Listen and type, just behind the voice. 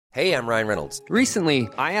Hey, I'm Ryan Reynolds. Recently,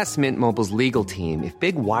 I asked Mint Mobile's legal team if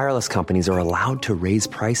big wireless companies are allowed to raise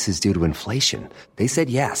prices due to inflation. They said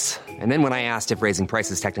yes. And then when I asked if raising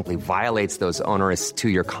prices technically violates those onerous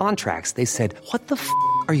two-year contracts, they said, "What the f***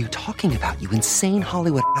 are you talking about, you insane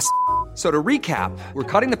Hollywood ass?" So to recap, we're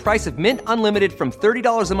cutting the price of Mint Unlimited from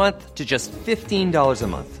 $30 a month to just $15 a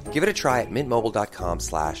month. Give it a try at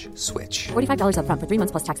mintmobile.com/switch. $45 up front for 3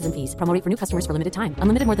 months plus taxes and fees. Promo rate for new customers for limited time.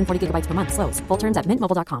 Unlimited more than 40 gigabytes per month. Slows full terms at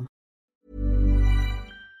mintmobile.com.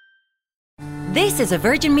 This is a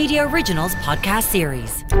Virgin Media Originals podcast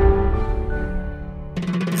series.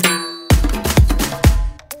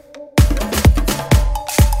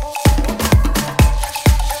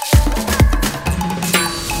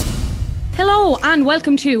 Hello and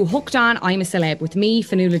welcome to Hooked On I'm a Celeb with me,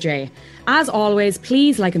 Fionnuala J. As always,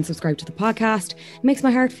 please like and subscribe to the podcast. It makes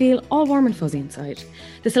my heart feel all warm and fuzzy inside.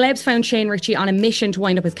 The celebs found Shane Richie on a mission to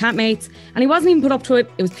wind up his campmates, and he wasn't even put up to it.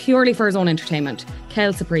 It was purely for his own entertainment.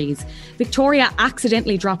 Quelle surprise. Victoria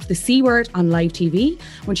accidentally dropped the C word on live TV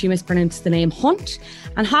when she mispronounced the name Hunt,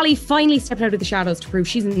 and Holly finally stepped out of the shadows to prove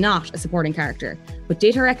she's not a supporting character. But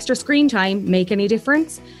did her extra screen time make any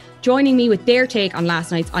difference? Joining me with their take on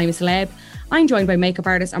last night's I'm a Celeb, I'm joined by makeup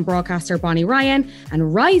artist and broadcaster Bonnie Ryan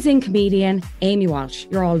and rising comedian Amy Walsh.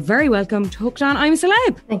 You're all very welcome to Hooked On I'm a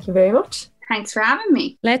Celeb. Thank you very much. Thanks for having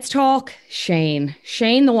me. Let's talk Shane.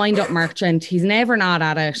 Shane, the wind-up merchant. He's never not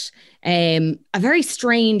at it. A very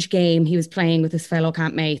strange game he was playing with his fellow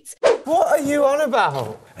campmates. What are you on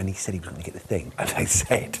about? And he said he was going to get the thing. And they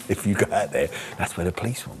said, if you go out there, that's where the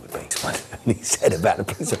policeman would be. And he said about the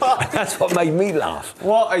policeman. And that's what made me laugh.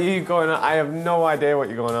 What are you going on? I have no idea what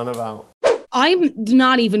you're going on about. I'm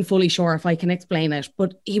not even fully sure if I can explain it,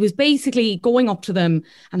 but he was basically going up to them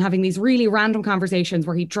and having these really random conversations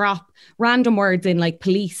where he'd drop random words in like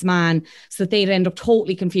policeman so that they'd end up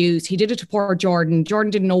totally confused. He did it to poor Jordan.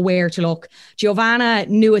 Jordan didn't know where to look. Giovanna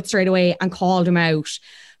knew it straight away and called him out.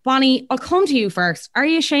 Bonnie, I'll come to you first. Are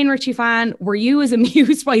you a Shane Richie fan? Were you as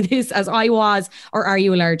amused by this as I was, or are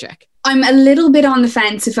you allergic? I'm a little bit on the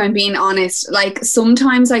fence, if I'm being honest. Like,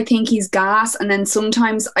 sometimes I think he's gas, and then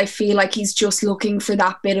sometimes I feel like he's just looking for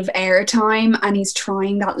that bit of airtime and he's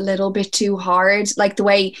trying that little bit too hard. Like the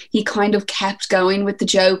way he kind of kept going with the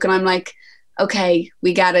joke, and I'm like, okay,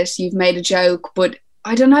 we get it, you've made a joke, but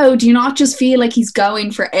I don't know, do you not just feel like he's going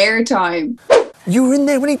for airtime? You were in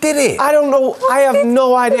there when he did it. I don't know. I have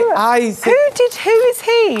no idea. Who is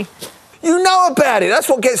he? You know about it. That's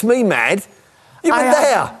what gets me mad. You were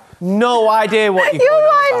there. No idea what You're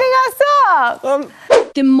winding us up.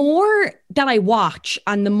 The more that I watch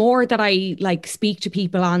and the more that I like speak to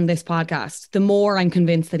people on this podcast, the more I'm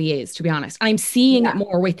convinced that he is, to be honest. And I'm seeing it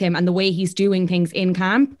more with him and the way he's doing things in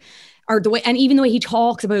camp, or the way, and even the way he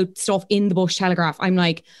talks about stuff in the Bush Telegraph. I'm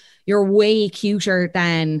like, you're way cuter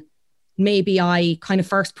than maybe I kind of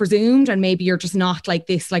first presumed, and maybe you're just not like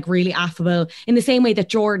this, like really affable in the same way that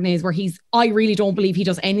Jordan is, where I really don't believe he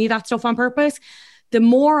does any of that stuff on purpose. The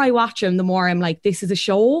more I watch him, the more I'm like, this is a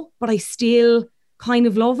show, but I still kind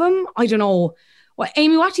of love him. I don't know. Well,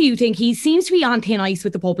 Amy, what do you think? He seems to be on thin ice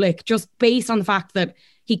with the public just based on the fact that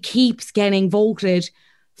he keeps getting voted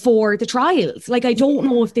for the trials. Like, I don't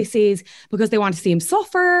know if this is because they want to see him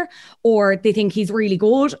suffer or they think he's really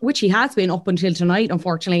good, which he has been up until tonight,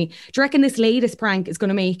 unfortunately. Do you reckon this latest prank is going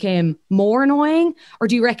to make him more annoying, or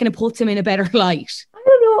do you reckon it puts him in a better light? I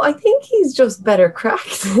don't know. I think he's just better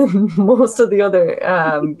cracked than most of the other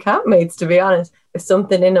campmates, to be honest. There's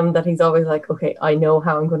something in him that he's always like, okay, I know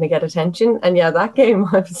how I'm going to get attention. And yeah, that game,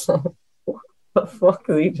 I was like, what the fuck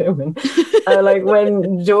is he doing? Like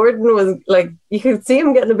when Jordan was like, you could see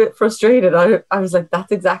him getting a bit frustrated. I was like,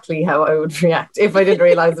 that's exactly how I would react if I didn't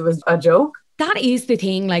realize it was a joke. That is the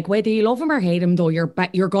thing, like whether you love him or hate him, though, you're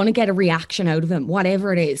going to get a reaction out of him,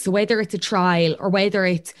 whatever it is. So whether it's a trial or whether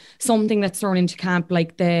it's something that's thrown into camp,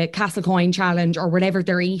 like the Castle Coin Challenge or whatever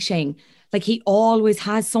they're eating, like he always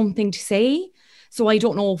has something to say. So I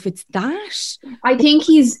don't know if it's that. I think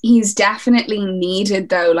he's definitely needed,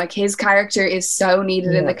 though. Like, his character is so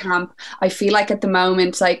needed in the camp. I feel like at the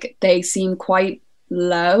moment, like, they seem quite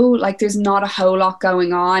low. Like, there's not a whole lot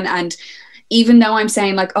going on. And even though I'm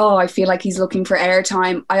saying like, oh, I feel like he's looking for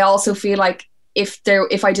airtime, I also feel like if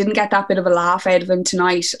I didn't get that bit of a laugh out of him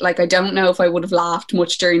tonight, like, I don't know if I would have laughed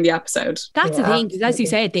much during the episode. That's the thing, because as you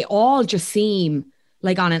said, they all just seem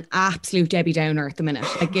like on an absolute Debbie Downer at the minute.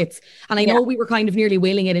 Like and I know we were kind of nearly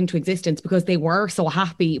willing it into existence because they were so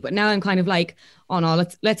happy, but now I'm kind of like, oh no,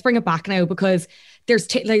 let's bring it back now, because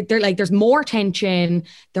there's more tension.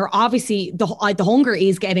 They're obviously the hunger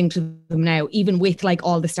is getting to them now, even with like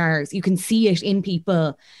all the stars. You can see it in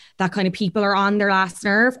people, that kind of people are on their last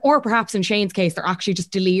nerve, or perhaps in Shane's case, they're actually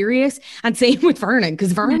just delirious. And same with Vernon,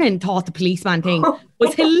 because Vernon thought the policeman thing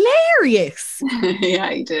was hilarious.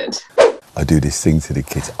 Yeah, he did. I do this thing to the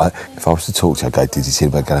kids. If I was to talk to you, I go, did you see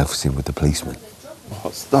about going out with the policeman?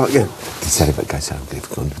 What? Start again? He said if I go to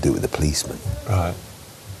if going to do it with the policeman. Right.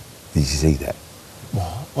 Did you see that?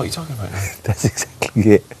 What? What are you talking about now? That's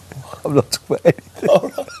exactly it. I'm not talking about anything.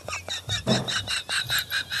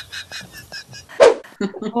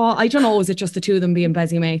 Oh, I don't know, is it just the two of them being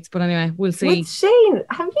busy mates? But anyway, we'll see. With Shane,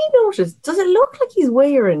 have you noticed, does it look like he's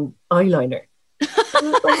wearing eyeliner? I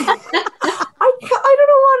don't know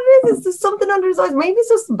what it is. Is there something under his eyes? Maybe it's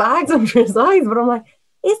just bags under his eyes, but I'm like,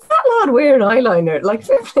 is that lad wearing eyeliner? Like,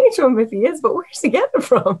 fair play to him if he is, but where's he getting it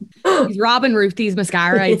from? He's robbing Ruthie's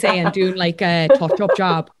mascara, I'd say, and doing like a touch-up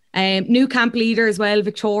job. New camp leader as well,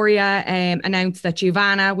 Victoria, announced that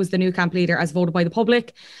Giovanna was the new camp leader as voted by the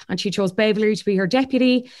public, and she chose Beverly to be her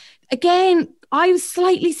deputy. Again, I was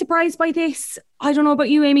slightly surprised by this. I don't know about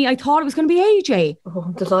you, Amy. I thought it was going to be AJ. Oh,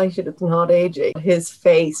 I'm delighted it's not AJ. His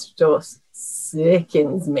face just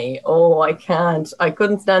sickens me. Oh, I can't. I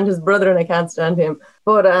couldn't stand his brother and I can't stand him.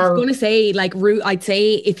 But I was going to say, like, I'd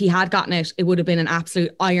say if he had gotten it, it would have been an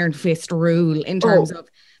absolute iron fist rule in terms of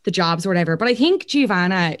the jobs or whatever. But I think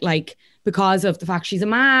Giovanna, like, because of the fact she's a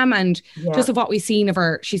mom and just of what we've seen of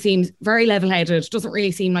her, she seems very level-headed, doesn't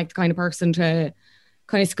really seem like the kind of person to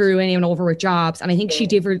kind of screw anyone over with jobs. And I think she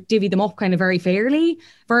divvied them up kind of very fairly.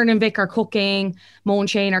 Vernon and Vic are cooking, Mo and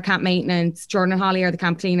Shane are camp maintenance, Jordan and Holly are the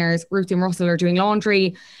camp cleaners, Ruth and Russell are doing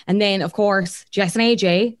laundry. And then, of course, Jess and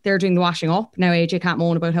AJ, they're doing the washing up. Now AJ can't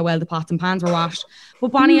moan about how well the pots and pans were washed.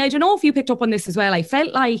 But Bonnie, I don't know if you picked up on this as well. I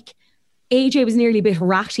felt like AJ was nearly a bit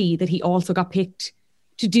ratty that he also got picked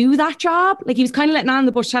to do that job. Like, he was kind of letting on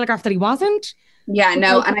the Bush Telegraph that he wasn't. Yeah,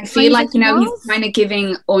 no, and I feel like, you know, he's kind of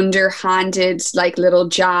giving underhanded, like, little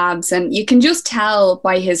jabs, and you can just tell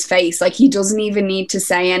by his face, like, he doesn't even need to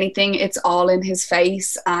say anything. It's all in his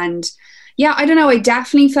face. And yeah, I don't know. I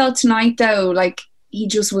definitely felt tonight, though, like, he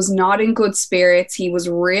just was not in good spirits. He was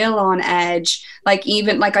real on edge. Like,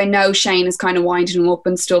 even, like, I know Shane is kind of winding him up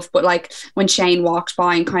and stuff, but like when Shane walked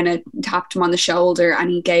by and kind of tapped him on the shoulder and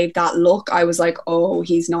he gave that look, I was like, oh,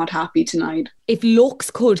 he's not happy tonight. If looks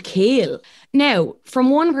could kill. Now, from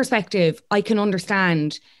one perspective, I can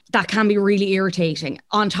understand that can be really irritating,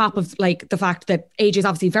 on top of like the fact that AJ is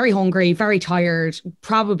obviously very hungry, very tired,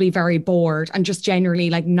 probably very bored, and just generally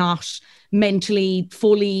like not mentally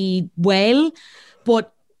fully well.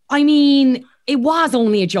 But I mean, it was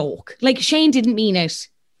only a joke. Like, Shane didn't mean it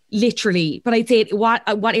literally, but I'd say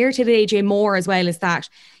what irritated AJ more as well is that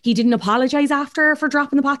he didn't apologise after for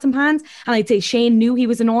dropping the pots and pans. And I'd say Shane knew he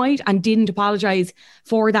was annoyed and didn't apologise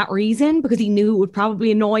for that reason because he knew it would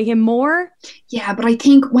probably annoy him more. Yeah, but I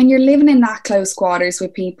think when you're living in that close quarters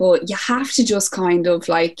with people, you have to just kind of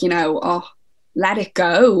like, you know, let it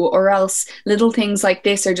go, or else little things like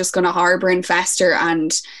this are just going to harbour and fester,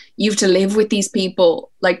 and you have to live with these people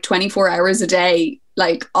like 24 hours a day,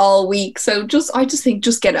 like all week. So I just think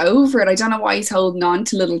just get over it. I don't know why he's holding on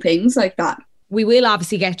to little things like that. We will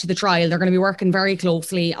obviously get to the trial. They're going to be working very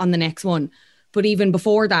closely on the next one. But even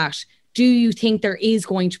before that, do you think there is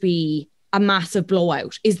going to be a massive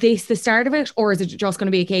blowout? Is this the start of it? Or is it just going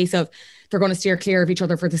to be a case of they're going to steer clear of each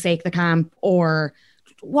other for the sake of the camp? Or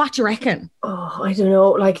what do you reckon? Oh, I don't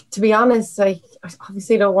know. Like, to be honest, I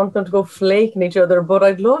obviously don't want them to go flaking each other, but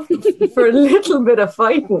I'd love for a little bit of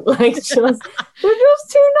fighting. Like, they're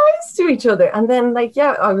just too nice to each other. And then, like,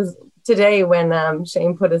 yeah, I was today when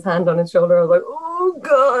Shane put his hand on his shoulder, I was like, oh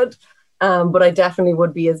God. But I definitely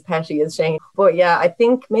would be as petty as Shane. But yeah, I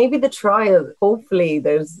think maybe the trial, hopefully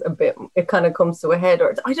there's a bit, it kind of comes to a head,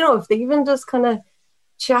 or I don't know if they even just kind of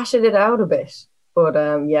chatted it out a bit. But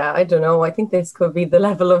yeah, I don't know. I think this could be the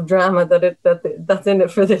level of drama that's in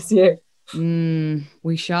it for this year.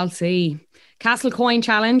 We shall see. Castle Coin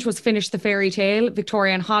Challenge was finished the fairy tale.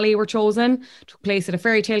 Victoria and Holly were chosen. Took place at a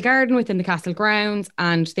fairy tale garden within the castle grounds.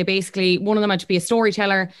 And they basically, one of them had to be a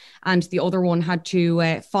storyteller and the other one had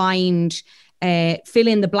to fill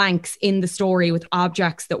in the blanks in the story with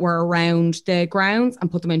objects that were around the grounds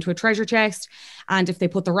and put them into a treasure chest. And if they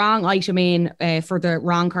put the wrong item in for the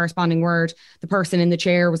wrong corresponding word, the person in the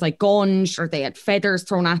chair was like gunged, or they had feathers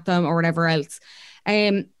thrown at them or whatever else.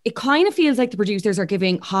 It kind of feels like the producers are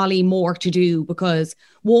giving Holly more to do because,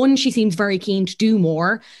 one, she seems very keen to do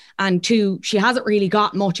more, and two, she hasn't really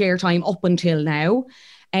got much airtime up until now.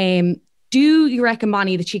 Do you reckon,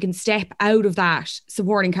 Bonnie, that she can step out of that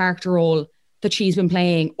supporting character role that she's been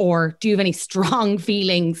playing, or do you have any strong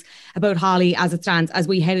feelings about Holly as it stands as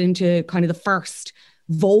we head into kind of the first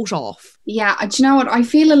vote off? Yeah, do you know what? I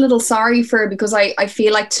feel a little sorry for her because I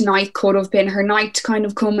feel like tonight could have been her night to kind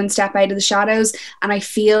of come and step out of the shadows, and I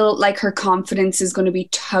feel like her confidence is going to be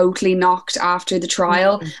totally knocked after the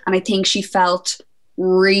trial. And I think she felt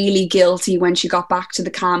really guilty when she got back to the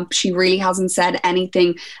camp. She really hasn't said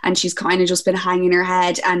anything, and she's kind of just been hanging her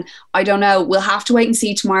head. And I don't know, we'll have to wait and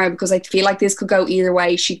see tomorrow, because I feel like this could go either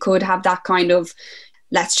way. She could have that kind of,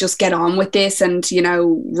 let's just get on with this and, you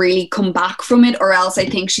know, really come back from it, or else I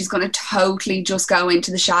think she's going to totally just go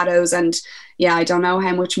into the shadows. And yeah, I don't know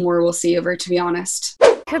how much more we'll see of her, to be honest.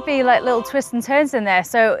 Could be like little twists and turns in there.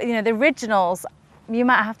 So, you know, the originals, you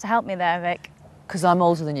might have to help me there, Vic. Because I'm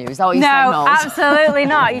older than you. Is that what you're saying? No, absolutely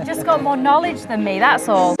not. You just got more knowledge than me, that's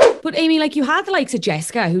all. But Amy, like, you had the likes of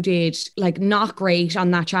Jessica, who did like not great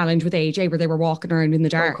on that challenge with AJ where they were walking around in the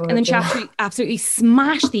dark. And then she absolutely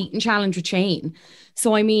smashed the eating challenge with Shane.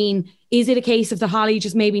 So, I mean, is it a case of the Holly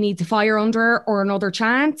just maybe needs a fire under her or another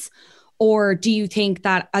chance? Or do you think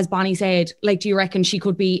that, as Bonnie said, like, do you reckon she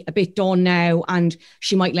could be a bit done now and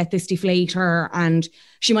she might let this deflate her and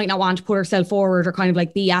she might not want to put herself forward or kind of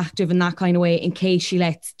like be active in that kind of way in case she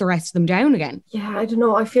lets the rest of them down again? Yeah, I don't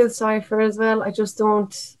know. I feel sorry for her as well. I just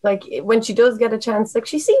don't, like, when she does get a chance, like,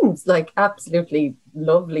 she seems like absolutely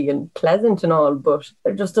lovely and pleasant and all, but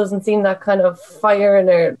there just doesn't seem that kind of fire in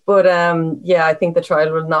her. But yeah, I think the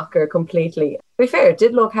trial will knock her completely. To be fair, it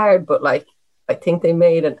did look hard, but like, I think they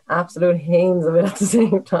made an absolute hames of it at the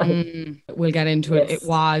same time. We'll get into it. It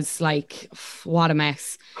was like, what a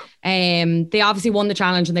mess. They obviously won the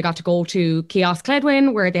challenge and they got to go to Kiosk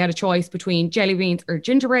Cledwin, where they had a choice between jelly beans or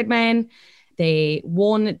gingerbread men. They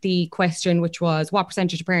won the question, which was, what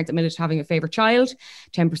percentage of parents admitted to having a favourite child?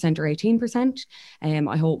 10% or 18%.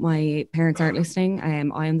 I hope my parents aren't listening.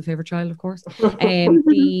 I am the favourite child, of course.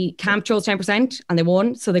 The camp chose 10% and they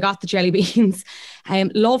won. So they got the jelly beans.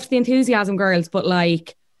 Loved the enthusiasm, girls, but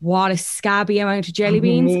like, what a scabby amount of jelly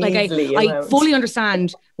beans. Like, I fully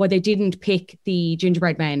understand why they didn't pick the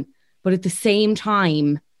gingerbread men, but at the same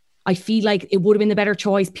time, I feel like it would have been the better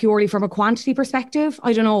choice purely from a quantity perspective.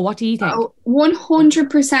 I don't know. What do you think? Oh,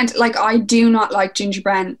 100%. Like, I do not like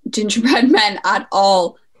gingerbread men at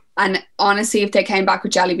all. And honestly, if they came back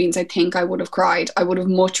with jelly beans, I think I would have cried. I would have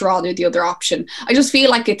much rather the other option. I just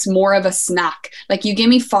feel like it's more of a snack. Like, you give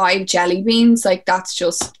me 5 jelly beans, like, that's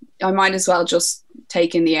just, I might as well just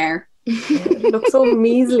take in the air. It looks so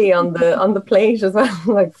measly on the plate as well.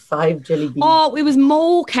 Like 5 jelly beans. Oh, it was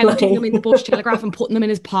Mo counting them in the Bush Telegraph and putting them in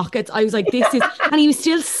his pockets. I was like, this is, and he was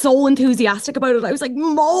still so enthusiastic about it. I was like,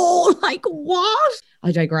 Mo, like, what?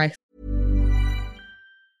 I digress.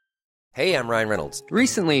 Hey, I'm Ryan Reynolds.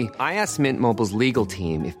 Recently, I asked Mint Mobile's legal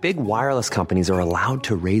team if big wireless companies are allowed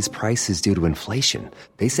to raise prices due to inflation.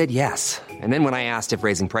 They said yes. And then when I asked if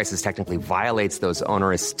raising prices technically violates those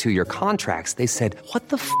onerous 2-year contracts, they said, what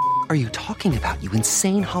the f*** are you talking about, you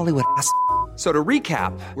insane Hollywood ass f- So to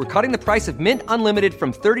recap, we're cutting the price of Mint Unlimited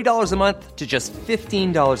from $30 a month to just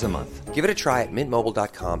 $15 a month. Give it a try at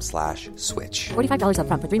mintmobile.com/switch. $45 up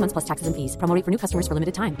front for 3 months plus taxes and fees. Promo rate for new customers for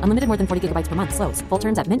limited time. Unlimited more than 40 gigabytes per month. Slows full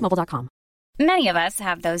terms at mintmobile.com. Many of us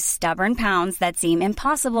have those stubborn pounds that seem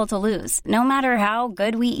impossible to lose, no matter how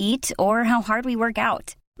good we eat or how hard we work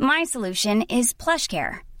out. My solution is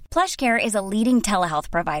PlushCare. PlushCare is a leading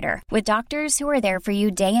telehealth provider with doctors who are there for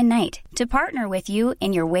you day and night to partner with you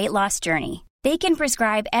in your weight loss journey. They can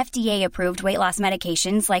prescribe FDA-approved weight loss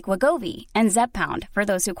medications like Wegovy and Zepbound for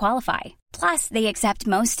those who qualify. Plus, they accept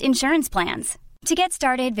most insurance plans. To get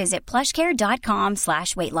started, visit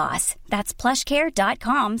plushcare.com/weightloss. That's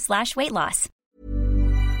plushcare.com/weightloss.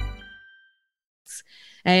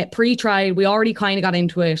 Pre-trial, we already kind of got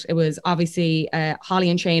into it. It was obviously Holly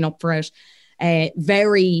and Shane up for it.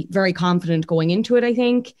 Very, very confident going into it, I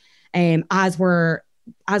think. As was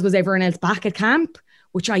everyone else back at camp,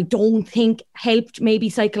 which I don't think helped maybe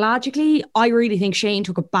psychologically. I really think Shane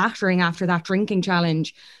took a battering after that drinking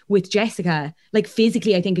challenge with Jessica. Like,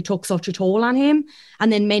 physically, I think it took such a toll on him.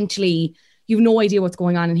 And then mentally, you've no idea what's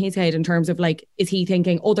going on in his head in terms of, like, is he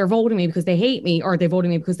thinking, oh, they're voting me because they hate me, or they're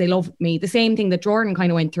voting me because they love me? The same thing that Jordan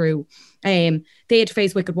kind of went through. They had to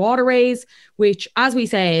face Wicked Waterways, which, as we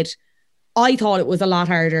said, I thought it was a lot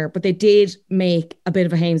harder, but they did make a bit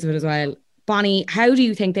of a hames of it as well. Bonnie, how do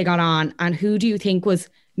you think they got on, and who do you think was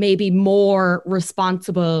maybe more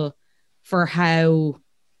responsible for how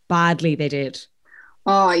badly they did?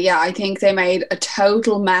 Oh yeah, I think they made a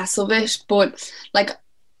total mess of it. But like,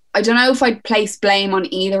 I don't know if I'd place blame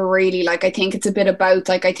on either really. Like, I think it's a bit of both.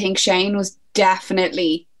 Like, I think Shane was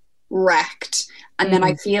definitely wrecked. And then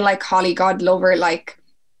I feel like Holly, God love her, like,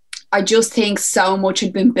 I just think so much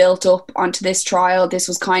had been built up onto this trial. This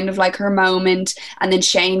was kind of like her moment. And then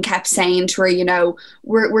Shane kept saying to her, you know,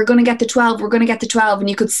 we're going to get the 12, we're going to get the 12. And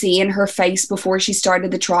you could see in her face before she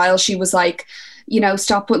started the trial, she was like, you know,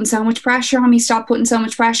 stop putting so much pressure on me, stop putting so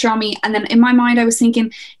much pressure on me. And then in my mind, I was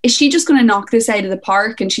thinking, is she just going to knock this out of the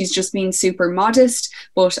park and she's just being super modest?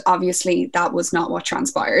 But obviously that was not what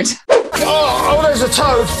transpired. Oh, there's a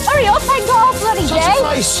toad. Hurry up and go, bloody Jay.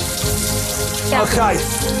 Okay.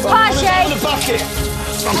 Pass, Jay. I'm in the bucket.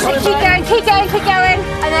 I'm coming keep back. Keep going.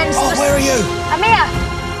 And then... Oh, where are you? I'm here.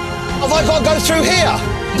 Have I got to go through here?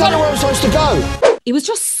 I don't know where I'm supposed to go. It was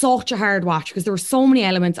just such a hard watch because there were so many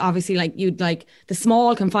elements. Obviously, like you'd like the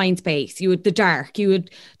small confined space, you had the dark, you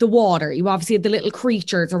had the water, you obviously had the little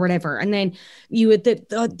creatures or whatever, and then you had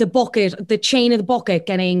the bucket, the chain of the bucket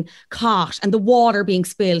getting caught, and the water being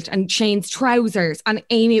spilt, and Shane's trousers, and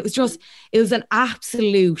Amy. It was an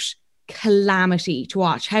absolute calamity to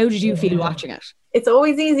watch. How did you feel watching it? It's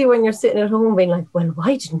always easy when you're sitting at home being like, well,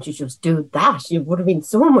 why didn't you just do that? You would have been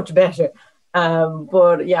so much better.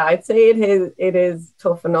 But yeah, I'd say it is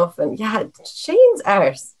tough enough. And yeah, Shane's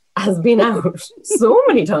arse has been out so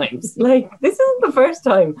many times. Like, this isn't the first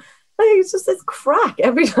time. Like, it's just this crack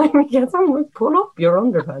every time he gets on. Like, pull up your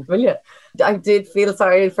underpants, will you? I did feel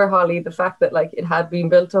sorry for Holly, the fact that like it had been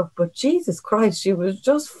built up, but Jesus Christ, she was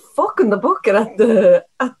just fucking the bucket at the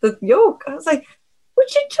yoke. I was like,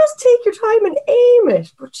 would you just take your time and aim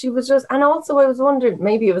it? But she was just, and also I was wondering,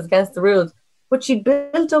 maybe it was against the rules, but she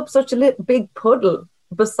built up such a big puddle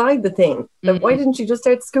beside the thing. Like, why didn't she just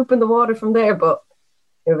start scooping the water from there? But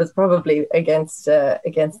it was probably against the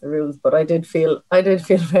rules. But I did feel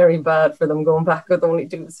very bad for them going back with only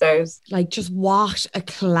 2 stars. Like, just what a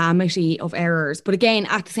calamity of errors. But again,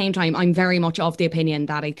 at the same time, I'm very much of the opinion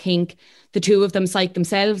that I think the two of them psyched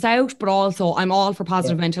themselves out, but also I'm all for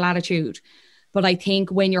positive mental attitude. But I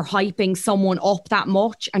think when you're hyping someone up that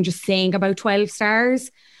much and just saying about 12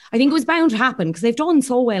 stars, I think it was bound to happen because they've done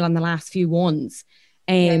so well on the last few ones.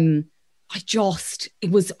 I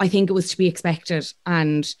think it was to be expected.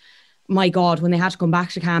 And my God, when they had to come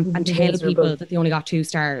back to camp and tell people that they only got 2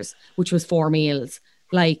 stars, which was 4 meals,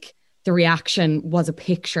 like the reaction was a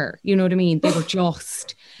picture. You know what I mean? They were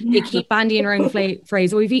just, they keep bandying around the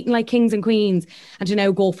phrase, oh, we've eaten like kings and queens. And to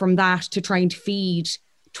now go from that to trying to feed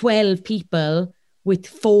 12 people with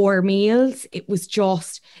 4 meals, it was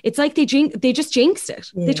just, it's like they just jinxed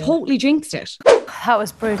it. Yeah. They totally jinxed it. That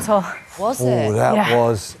was brutal. Was it? Oh, that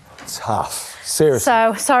was tough. Seriously.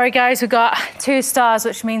 So, sorry guys, we got 2 stars,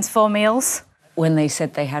 which means 4 meals. When they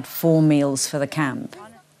said they had 4 meals for the camp,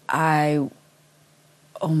 my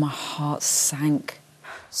heart sank.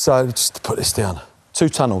 So, just to put this down, 2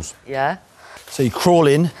 tunnels. Yeah. So you crawl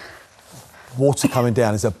in, water coming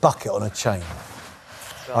down, there's a bucket on a chain.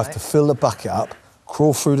 Right. I have to fill the bucket up,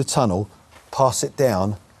 crawl through the tunnel, pass it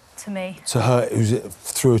down to me, to her, who's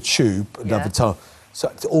through a tube, another tunnel. So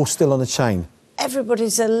it's all still on the chain.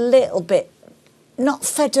 Everybody's a little bit, not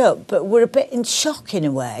fed up, but we're a bit in shock in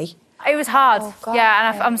a way. It was hard. Oh,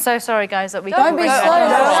 yeah, and I'm so sorry, guys, that we don't be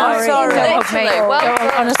sorry. Don't hug me.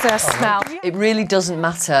 Well, honestly, I smell. It really doesn't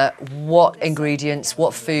matter what ingredients,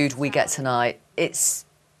 what food we get tonight. It's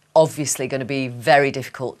obviously going to be very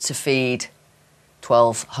difficult to feed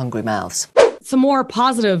 12 hungry mouths. Some more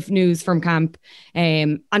positive news from camp,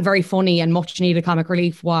 and very funny and much needed comic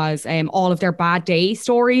relief was all of their bad day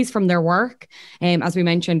stories from their work. As we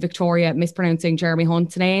mentioned, Victoria mispronouncing Jeremy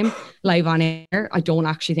Hunt's name live on air. I don't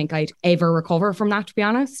actually think I'd ever recover from that, to be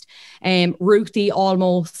honest. Ruthie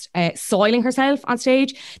almost soiling herself on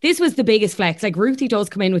stage. This was the biggest flex. Like, Ruthie does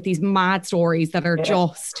come in with these mad stories that are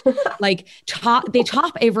just like they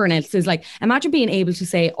top everyone else's. Like, imagine being able to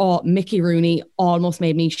say, oh, Mickey Rooney almost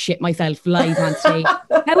made me shit myself live on stage.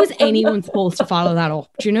 How is anyone supposed to follow that up?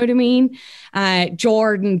 Do you know what I mean?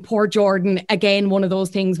 Poor Jordan, again, one of those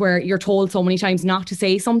things where you're told so many times not to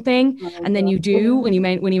say something, and then you do. When you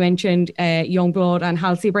mentioned Youngblood and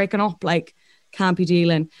Halsey breaking up, like, can't be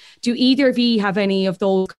dealing. Do either of you have any of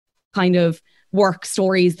those kind of work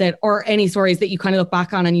stories or any stories that you kind of look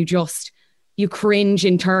back on and you cringe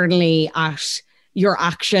internally at your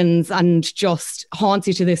actions and just haunts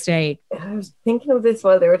you to this day? I was thinking of this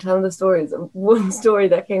while they were telling the stories. One story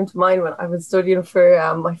that came to mind when I was studying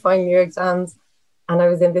for my final year exams, and I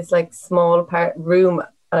was in this like small room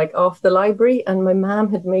like off the library, and my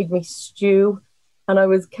mum had made me stew, and I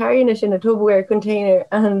was carrying it in a Tupperware container,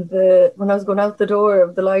 and when I was going out the door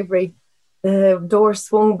of the library, the door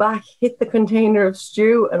swung back, hit the container of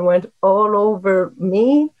stew and went all over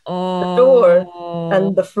me, the door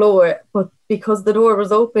and the floor. But because the door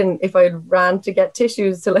was open, if I ran to get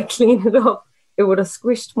tissues to like clean it up, it would have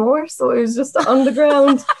squished more. So I was just on the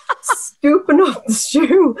ground scooping up the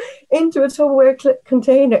stew into a Tupperware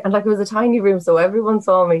container. And like it was a tiny room, so everyone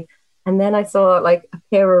saw me. And then I saw like a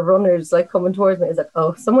pair of runners like coming towards me. I was like,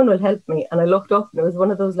 oh, someone will help me. And I looked up and it was one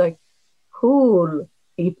of those like cool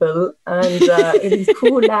people and these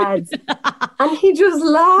cool lads. And he just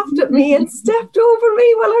laughed at me and stepped over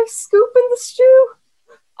me while I was scooping the stew.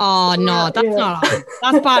 Oh no, that's not on.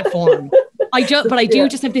 That's bad form. I do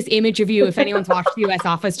just have this image of you. If anyone's watched the US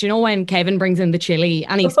Office, do you know when Kevin brings in the chili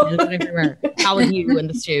and he spills it everywhere? That was you in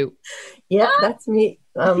the stew. Yeah, that's me.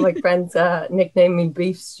 My friends nicknamed me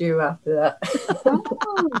Beef Stew after that.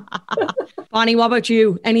 Bonnie, what about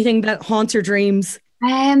you? Anything that haunts your dreams?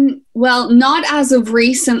 Well, not as of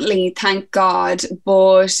recently, thank God,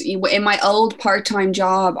 but in my old part-time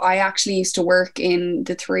job, I actually used to work in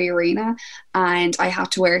the 3 Arena and I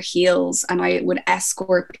had to wear heels and I would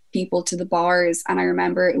escort people to the bars. And I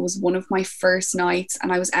remember it was one of my first nights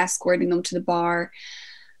and I was escorting them to the bar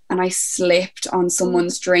and I slipped on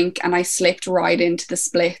someone's drink and I slipped right into the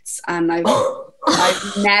splits and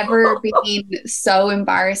I've never been so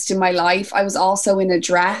embarrassed in my life. I was also in a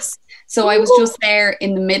dress. So I was just there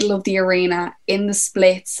in the middle of the arena, in the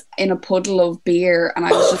splits, in a puddle of beer. And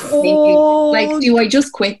I was just thinking, like, do I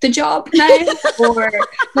just quit the job now? Or,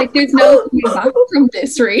 like, there's no coming back from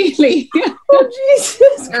this, really.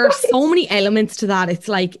 Jesus There are so many elements to that. It's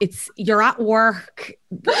like, you're at work,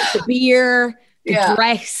 the beer, the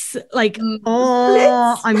dress, like, I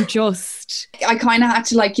kind of had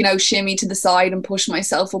to, like, shimmy to the side and push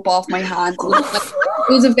myself up off my hands.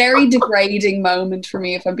 It was a very degrading moment for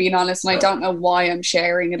me, if I'm being honest, and I don't know why I'm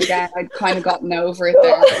sharing it again. I'd kind of gotten over it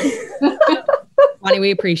there. Bonnie, we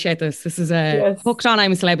appreciate this. This is Hooked on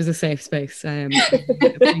I'm a Celeb is a safe space. The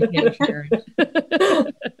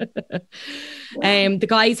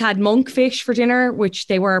guys had monkfish for dinner, which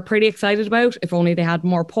they were pretty excited about, if only they had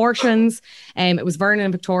more portions. It was Vernon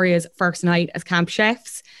and Victoria's first night as camp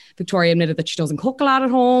chefs. Victoria admitted that she doesn't cook a lot at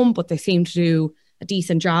home, but they seem to do a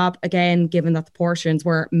decent job, again, given that the portions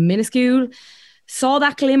were minuscule. Saw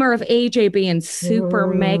that glimmer of AJ being super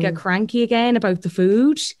mega cranky again about the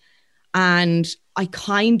food. And I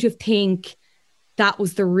kind of think that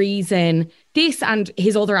was the reason, this and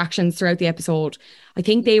his other actions throughout the episode, I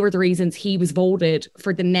think they were the reasons he was voted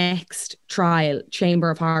for the next trial,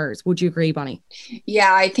 Chamber of Horrors. Would you agree, Bonnie?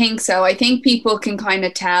 Yeah, I think so. I think people can kind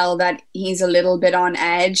of tell that he's a little bit on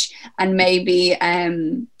edge and maybe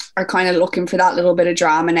are kind of looking for that little bit of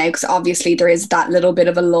drama now, because obviously there is that little bit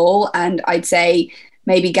of a lull, and I'd say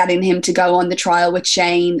maybe getting him to go on the trial with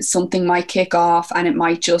Shane, something might kick off and it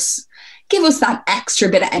might just give us that extra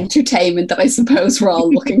bit of entertainment that I suppose we're all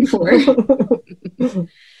looking for.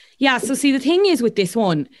 Yeah, so see, the thing is with this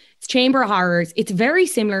one, it's Chamber of Horrors. It's very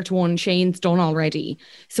similar to one Shane's done already.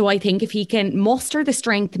 So I think if he can muster the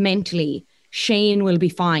strength mentally, Shane will be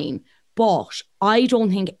fine. But I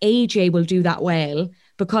don't think AJ will do that well,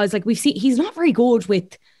 because like we see, he's not very good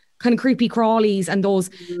with kind of creepy crawlies and those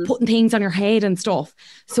putting things on your head and stuff.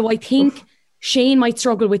 So I think Shane might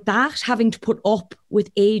struggle with that, having to put up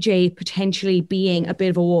with AJ potentially being a bit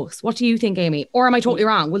of a wuss. What do you think, Amy? Or am I totally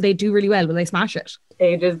wrong? Will they do really well? Will they smash it?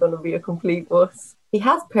 AJ's going to be a complete wuss. He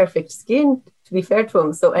has perfect skin, to be fair to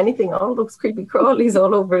him. So anything, all those creepy crawlies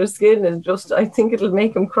all over his skin is just, I think it'll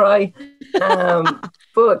make him cry.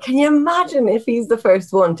 But can you imagine if he's the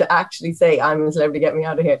first one to actually say, I'm a celebrity, get me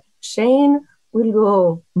out of here? Shane will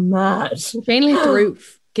go mad. Shane will hit the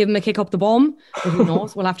roof. Give him a kick up the bum. But who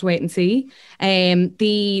knows? We'll have to wait and see.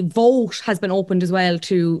 The vote has been opened as well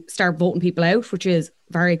to start voting people out, which is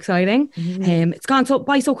very exciting. It's gone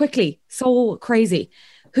by so quickly. So crazy.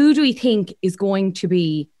 Who do we think is going to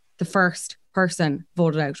be the first person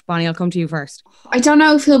voted out? Bonnie, I'll come to you first. I don't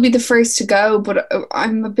know if he'll be the first to go, but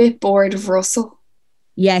I'm a bit bored of Russell.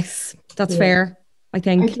 Yes, that's fair. I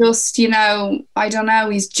think. I just, I don't know.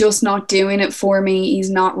 He's just not doing it for me. He's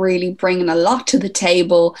not really bringing a lot to the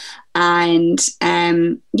table. And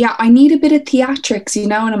I need a bit of theatrics,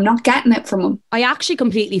 and I'm not getting it from him. I actually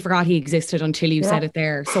completely forgot he existed until you said it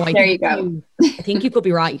there. So I think you could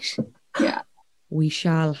be right. Yeah. We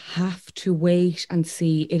shall have to wait and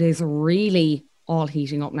see. It is really all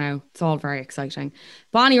heating up now. It's all very exciting.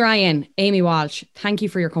 Bonnie Ryan, Amy Walsh, thank you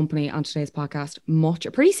for your company on today's podcast. Much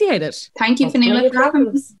appreciated. Thank you, Fionnuala, for having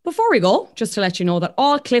us. Before we go, just to let you know that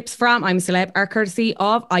all clips from I'm a Celeb are courtesy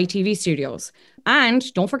of ITV Studios.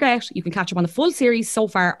 And don't forget, you can catch up on the full series so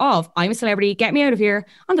far of I'm a Celebrity, Get Me Out of Here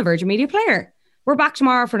on the Virgin Media Player. We're back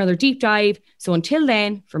tomorrow for another deep dive. So until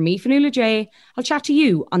then, from me, Fionnuala J, I'll chat to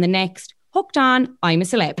you on the next Hooked On, I'm a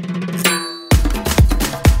Celeb.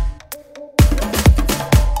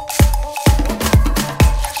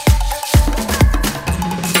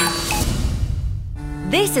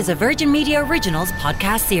 This is a Virgin Media Originals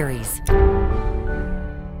podcast series.